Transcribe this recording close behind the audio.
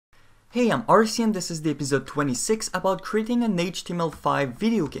Hey, I'm RC and this is the episode 26 about creating an HTML5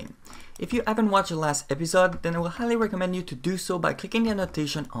 video game. If you haven't watched the last episode, then I will highly recommend you to do so by clicking the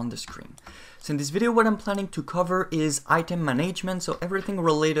annotation on the screen. So in this video, what I'm planning to cover is item management, so everything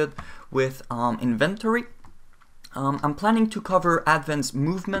related with inventory. I'm planning to cover advanced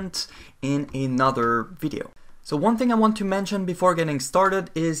movement in another video. So one thing I want to mention before getting started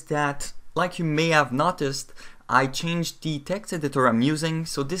is that, like you may have noticed, I changed the text editor I'm using.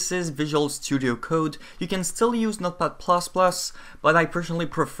 So this is Visual Studio Code. You can still use Notepad++, but I personally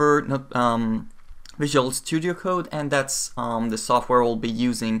prefer Visual Studio Code, and that's the software I'll be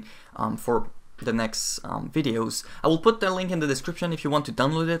using for the next videos. I will put the link in the description if you want to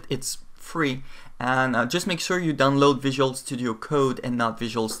download it. It's free, and just make sure you download Visual Studio Code and not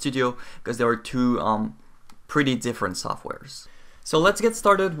Visual Studio, because there are two pretty different softwares. So let's get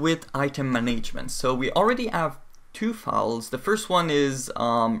started with item management. So we already have two files. The first one is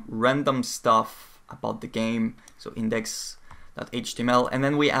random stuff about the game, so index.html, and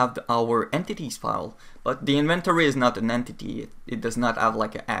then we have our entities file. But the inventory is not an entity. It does not have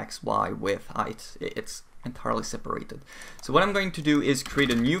like an x, y, width, height. It's entirely separated. So what I'm going to do is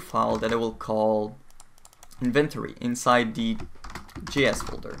create a new file that I will call inventory inside the JS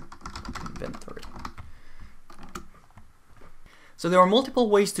folder. Inventory. So there are multiple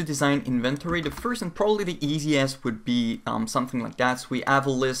ways to design inventory. The first and probably the easiest would be something like that. So we have a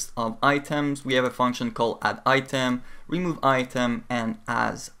list of items. We have a function called add item, remove item, and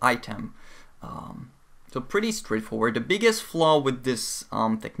as item. So pretty straightforward. The biggest flaw with this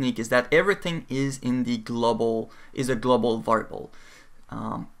technique is that everything is in the global, is a global variable.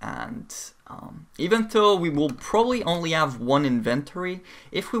 Even though we will probably only have one inventory,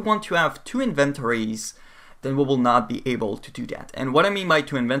 if we want to have two inventories, then we will not be able to do that. And what I mean by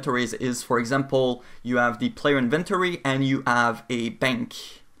two inventories is, for example, you have the player inventory and you have a bank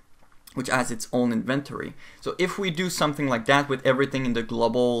which has its own inventory. So if we do something like that with everything in the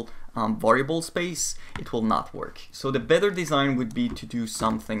global variable space, it will not work. So the better design would be to do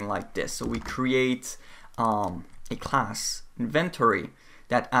something like this. So we create a class inventory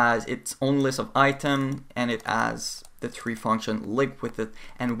that has its own list of items, and it has the tree function linked with it,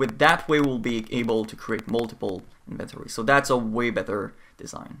 and with that way we'll be able to create multiple inventories. So that's a way better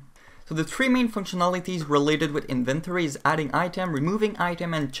design. So the three main functionalities related with inventory is adding item, removing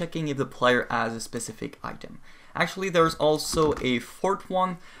item, and checking if the player has a specific item. Actually, there's also a fourth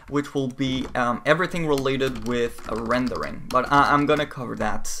one, which will be everything related with rendering, but I'm gonna cover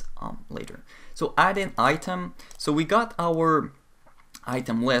that later. So add an item. So we got our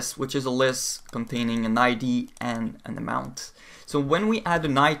item list, which is a list containing an ID and an amount. So when we add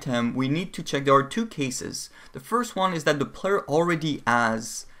an item, we need to check. There are two cases. The first one is that the player already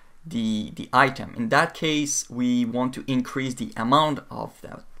has the item. In that case, we want to increase the amount of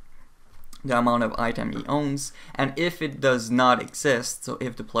that, the amount of item he owns. And if it does not exist, so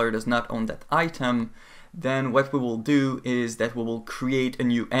if the player does not own that item, then what we will do is that we will create a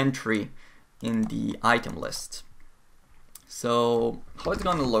new entry in the item list. So how it's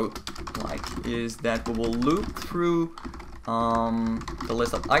gonna look like is that we will loop through the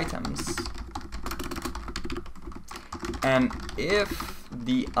list of items, and if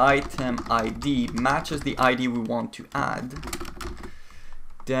the item ID matches the ID we want to add,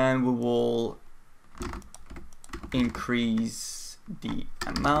 then we will increase the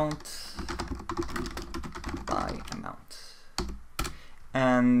amount by amount,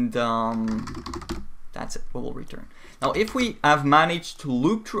 and that's it, we will return. Now if we have managed to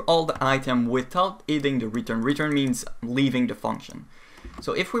loop through all the item without hitting the return, return means leaving the function.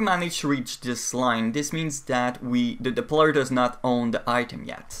 So if we manage to reach this line, this means that the player does not own the item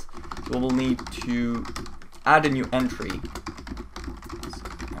yet. So we'll need to add a new entry,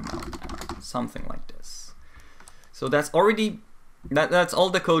 something like this. So that's already, that's all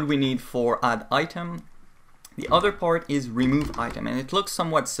the code we need for add item. The other part is remove item, and it looks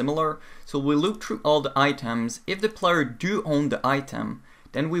somewhat similar. So we loop through all the items. If the player do own the item,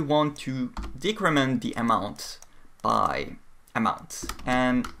 then we want to decrement the amount by amount.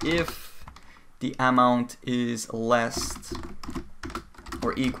 And if the amount is less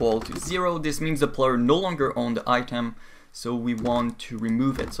or equal to 0, this means the player no longer owns the item, so we want to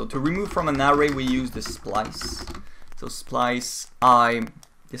remove it. So to remove from an array, we use the splice. So splice I,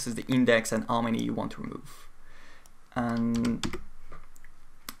 this is the index and how many you want to remove. And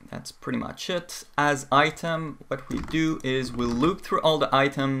that's pretty much it. As item, what we do is we loop through all the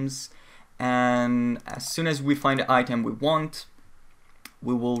items, and as soon as we find the item we want,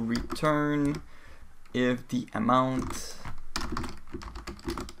 we will return if the amount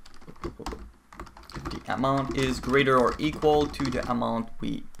amount is greater or equal to the amount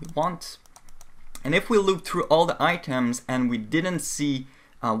we want. And if we loop through all the items and we didn't see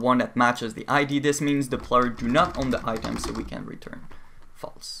one that matches the ID, this means the player do not own the item, so we can return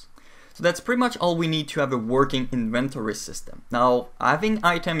false. So that's pretty much all we need to have a working inventory system. Now, having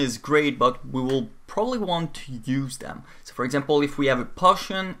item is great, but we will probably want to use them. So for example, if we have a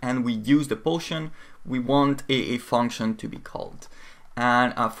potion and we use the potion, we want a function to be called.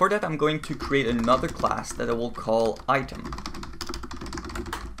 And for that, I'm going to create another class that I will call item.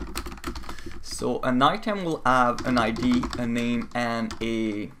 So an item will have an ID, a name, and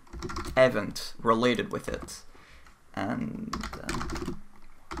a event related with it. And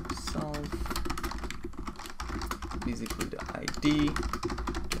self is equal to the ID,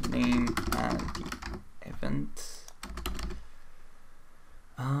 the name, and the event.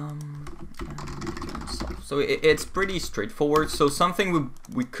 So it's pretty straightforward. So something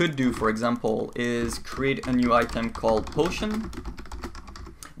we could do, for example, is create a new item called potion.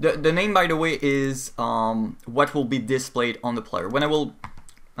 The name, by the way, is what will be displayed on the player. When I will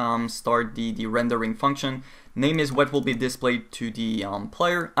start the rendering function, name is what will be displayed to the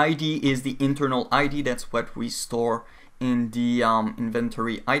player. ID is the internal ID. That's what we store in the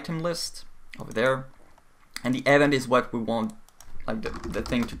inventory item list over there. And the event is what we want, like the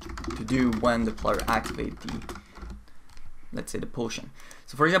thing to do when the player activates the, let's say, the potion.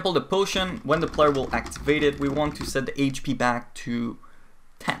 So for example, the potion, when the player will activate it, we want to set the HP back to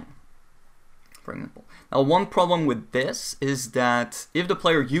 10, for example. Now, one problem with this is that if the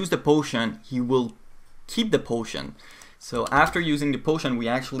player uses the potion, he will keep the potion. So after using the potion, we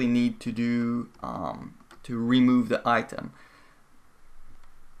actually need to do to remove the item.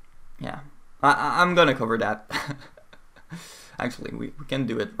 Yeah, I'm gonna cover that. Actually, we can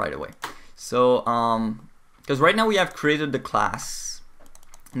do it right away. So because right now we have created the class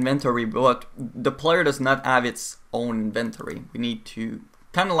inventory, but the player does not have its own inventory. We need to,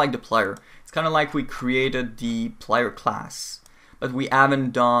 kind of like the player, it's kind of like we created the player class, but we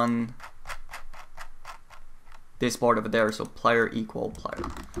haven't done this part over there, so player equal player.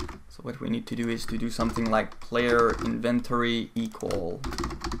 So what we need to do is to do something like player inventory equal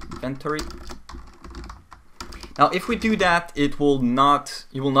inventory. Now if we do that, you will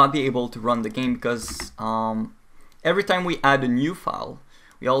not be able to run the game, because every time we add a new file,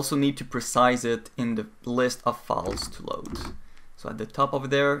 we also need to precise it in the list of files to load. So at the top over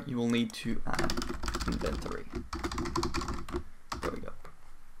there, you will need to add inventory. There we go.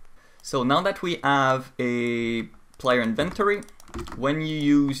 So now that we have a player inventory, when you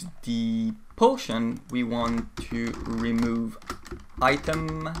use the potion, we want to remove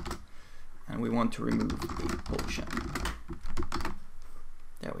item, and we want to remove a potion.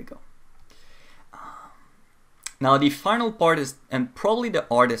 There we go. Now the final part is, and probably the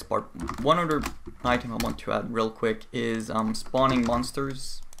hardest part, one other item I want to add real quick is spawning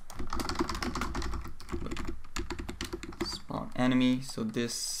monsters. Spawn enemy, so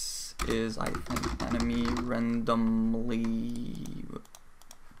this is, I think, enemy randomly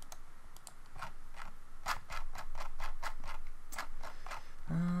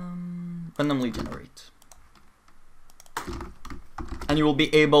generate. And you will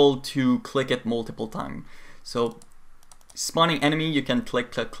be able to click it multiple times. So spawning enemy, you can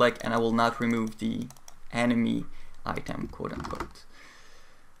click, click, click, and I will not remove the enemy item, quote unquote.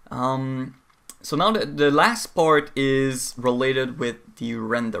 So now the last part is related with the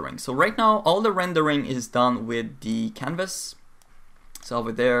rendering. So right now, all the rendering is done with the canvas. So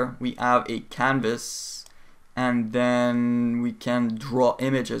over there, we have a canvas, and then we can draw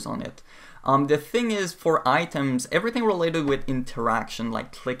images on it. The thing is, for items, everything related with interaction,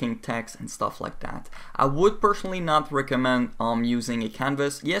 like clicking text and stuff like that, I would personally not recommend using a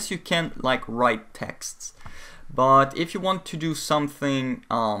canvas. Yes, you can like write texts, but if you want to do something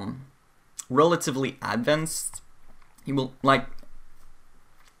relatively advanced, you will like,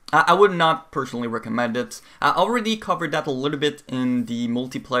 I would not personally recommend it. I already covered that a little bit in the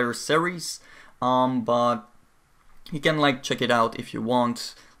multiplayer series, but you can like check it out if you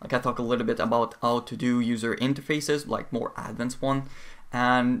want. Like I talk a little bit about how to do user interfaces, like more advanced one.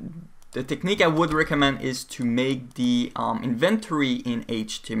 And the technique I would recommend is to make the inventory in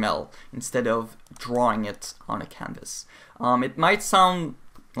HTML instead of drawing it on a canvas. It might sound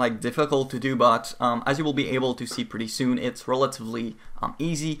like difficult to do, but as you will be able to see pretty soon, it's relatively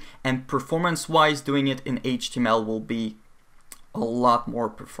easy, and performance-wise, doing it in HTML will be a lot more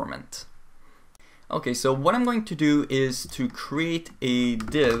performant. Okay, so what I'm going to do is to create a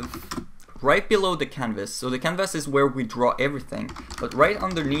div right below the canvas. So the canvas is where we draw everything, but right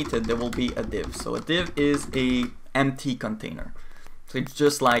underneath it there will be a div. So a div is a empty container. So it's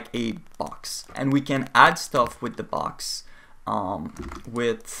just like a box, and we can add stuff with the box. There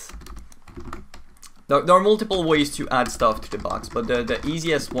are multiple ways to add stuff to the box, but the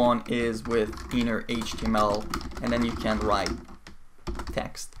easiest one is with inner HTML, and then you can write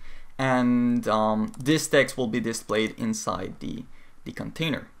text, and this text will be displayed inside the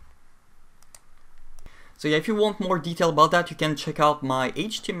container. So yeah, if you want more detail about that, you can check out my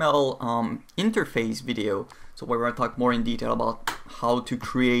HTML interface video, so where I talk more in detail about how to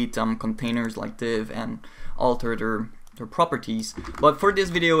create containers like div and alter their properties. But for this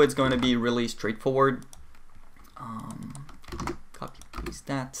video, it's going to be really straightforward. Copy paste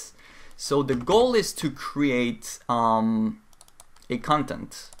that. So the goal is to create a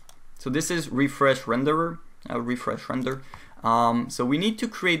content. So this is refresh render. So we need to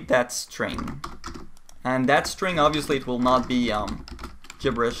create that string. And that string, obviously, it will not be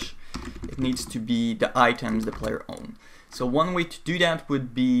gibberish. It needs to be the items the player owns. So one way to do that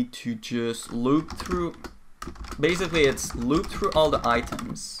would be to just loop through. Basically, it's loop through all the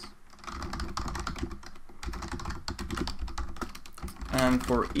items. And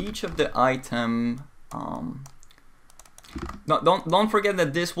for each of the item, don't forget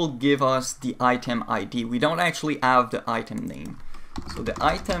that this will give us the item ID. We don't actually have the item name. So the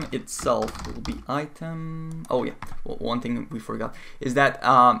item itself will be item. Oh yeah, well, one thing we forgot is that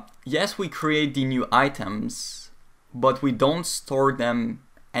yes, we create the new items, but we don't store them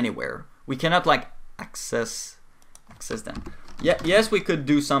anywhere. We cannot like access them. Yeah, yes, we could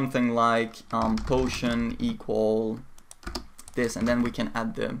do something like potion equal this, and then we can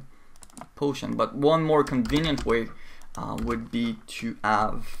add the potion. But one more convenient way would be to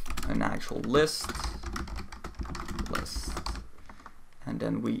have an actual list. And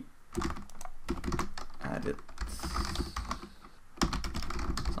then we add it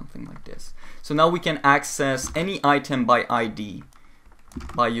something like this. So now we can access any item by ID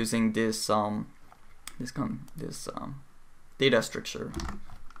by using this data structure,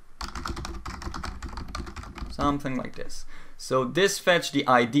 something like this. So this fetch the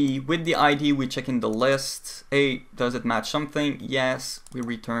ID. With the ID, we check in the list. Hey, does it match something? Yes. We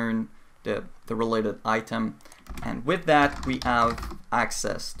return the related item. And with that, we have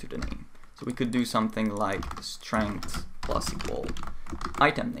access to the name. So we could do something like strength plus equal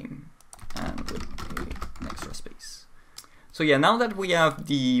item name, and with an extra space. So yeah, now that we have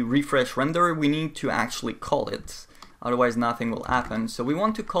the refresh render, we need to actually call it. Otherwise, nothing will happen. So we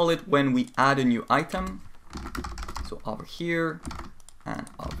want to call it when we add a new item. So over here and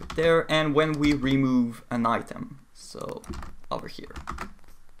over there, and when we remove an item. So over here.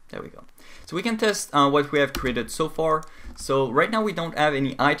 There we go. So we can test what we have created so far. So right now we don't have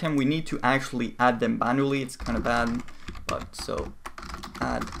any item. We need to actually add them manually. It's kind of bad, but so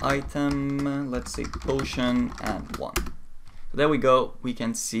add item, let's say potion and 1. So there we go. We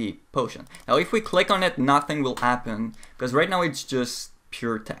can see potion. Now if we click on it, nothing will happen because right now it's just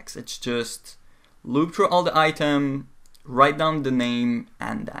pure text. It's just loop through all the item, write down the name,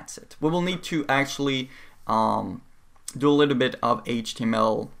 and that's it. We will need to actually do a little bit of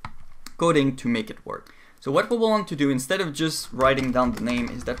HTML coding to make it work. So what we will want to do, instead of just writing down the name,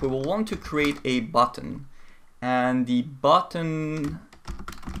 is that we will want to create a button, and the button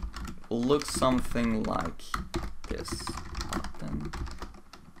will look something like this. Button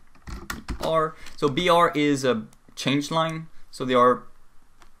BR. So BR is a change line, so they are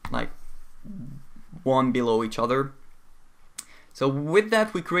like one below each other. So with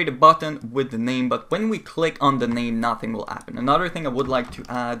that, we create a button with the name, but when we click on the name, nothing will happen. Another thing I would like to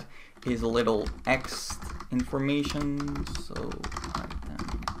add is a little X information. So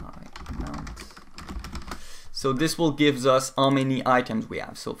item amount. So this will give us how many items we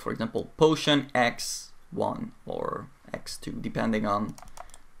have. So for example, potion X1 or X2, depending on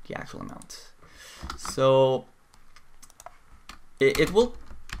the actual amount. So it will,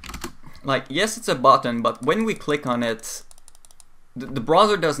 like, yes, it's a button, but when we click on it, the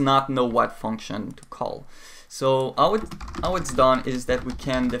browser does not know what function to call. So how it's done is that we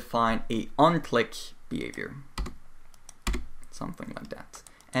can define a onClick behavior, something like that.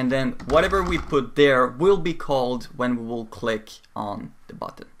 And then whatever we put there will be called when we will click on the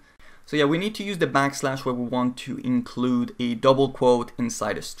button. So yeah, we need to use the backslash where we want to include a double quote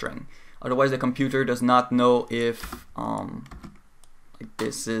inside a string. Otherwise the computer does not know if like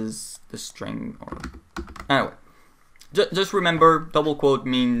this is the string or... Anyway, just remember double quote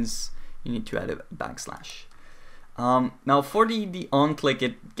means you need to add a backslash. Now for the onClick,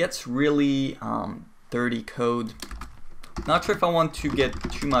 it gets really dirty code. Not sure if I want to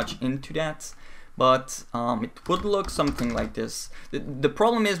get too much into that, but it would look something like this. The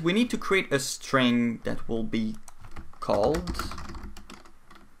problem is we need to create a string that will be called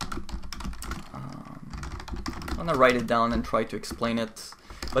I'm gonna write it down and try to explain it.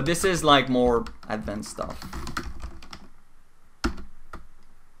 But this is like more advanced stuff.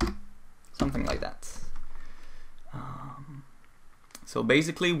 Something like that. So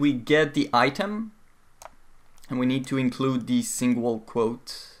basically we get the item and we need to include the single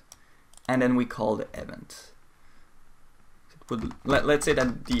quote and then we call the event. It would, let's say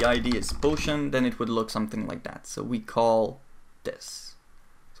that the ID is potion, then it would look something like that. So we call this.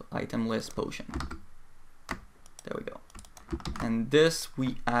 So item list potion. There we go. And this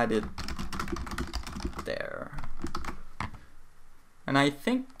we added there. And I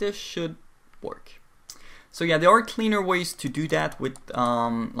think this should work. So yeah, there are cleaner ways to do that with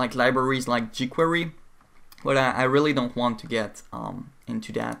like libraries like jQuery, but I really don't want to get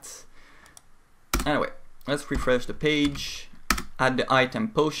into that. Anyway, let's refresh the page, add the item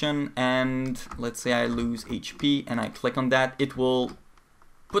potion, and let's say I lose HP and I click on that. It will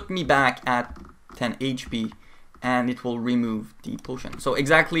put me back at 10 HP and it will remove the potion. So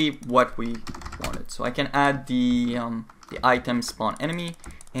exactly what we wanted. So I can add the item spawn enemy,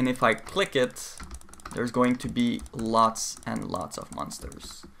 and if I click it, there's going to be lots and lots of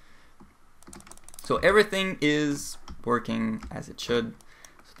monsters. So everything is working as it should.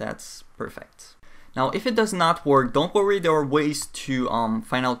 So that's perfect. Now, if it does not work, don't worry, there are ways to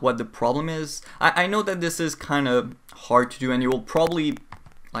find out what the problem is. I know that this is kind of hard to do and you will probably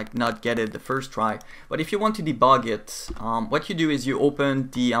like not get it the first try, but if you want to debug it, what you do is you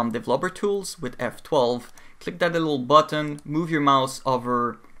open the developer tools with F12, click that little button, move your mouse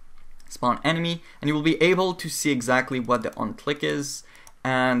over spawn enemy, and you will be able to see exactly what the onclick is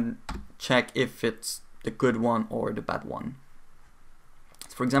and check if it's the good one or the bad one.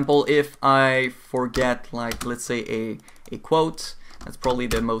 So for example, if I forget, like let's say a quote, that's probably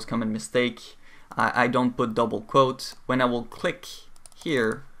the most common mistake. I don't put double quote. When I will click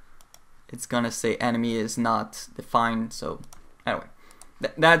here, it's gonna say enemy is not defined. So anyway,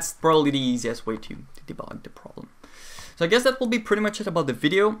 that's probably the easiest way to debug the problem. So I guess that will be pretty much it about the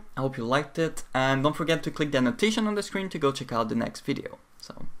video. I hope you liked it, and don't forget to click the annotation on the screen to go check out the next video.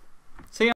 So